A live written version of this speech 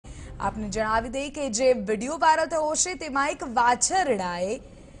આપને જણાવી દઈએ કે જે વિડીયો વાયરલ થયો છે તેમાં એક વાછરડાએ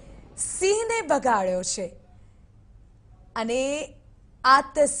સિંહને ભગાડ્યો છે અને આ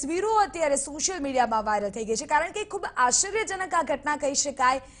તસવીરો અત્યારે સોશિયલ મીડિયામાં વાયરલ થઈ ગઈ છે કારણ કે ખૂબ આશ્ચર્યજનક આ ઘટના કહી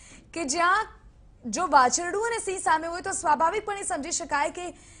શકાય કે જ્યાં જો વાછરડું અને સિંહ સામે હોય તો સ્વાભાવિકપણે સમજી શકાય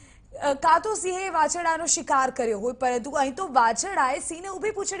કે કાં તો સિંહે વાછરડાનો શિકાર કર્યો હોય, પરંતુ અહીં તો વાછરડાએ સિંહને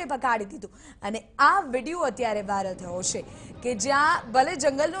ઊભી પૂંછડીએ ભગાડી દીધું અને આ વિડીયો અત્યારે વાયરલ થયો છે કે જ્યાં ભલે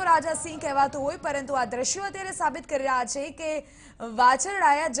જંગલનો રાજા સિંહ કહેવાતો હોય, પરંતુ આ દ્રશ્યો અત્યારે સાબિત કરી રહ્યા છે કે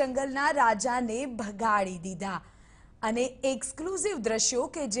વાછરડાએ જંગલના રાજાને ભગાડી દીધા અને એક્સક્લુઝિવ દ્રશ્યો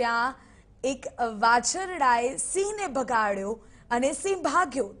કે જ્યાં એક વાછરડાએ સિંહને ભગાડ્યો અને સિંહ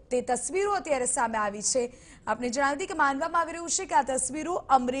ભાગ્યો તે તસવીરો અત્યારે સામે આવી છે। આપને જણાવી દઈએ કે માનવામાં આવી રહ્યું છે કે આ તસવીરો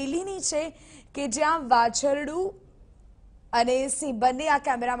અમરેલીની છે કે જ્યાં વાછરડું અને સિંહ બંને આ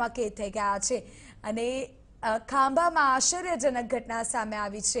કેમેરામાં કેદ થઈ ગયા છે અને ખાંભામાં આશ્ચર્યજનક ઘટના સામે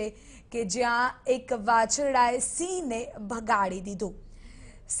આવી છે કે જ્યાં એક વાછરડાએ સિંહને ભગાડી દીધો।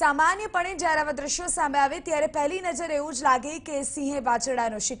 સામાન્યપણે જ્યારે આવા દ્રશ્યો સામે આવે ત્યારે પહેલી નજરે એવું જ લાગે કે સિંહે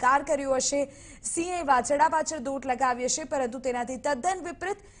વાછરડાનો શિકાર કર્યો હશે, સિંહે વાછરડા પાછળ દોટ લગાવી હશે, પરંતુ તેનાથી તદ્દન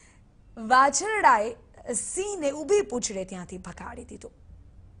વિપરીત વાછરડાએ સિંહને ઊભી પૂંછડે ત્યાંથી ભગાડી દીધો।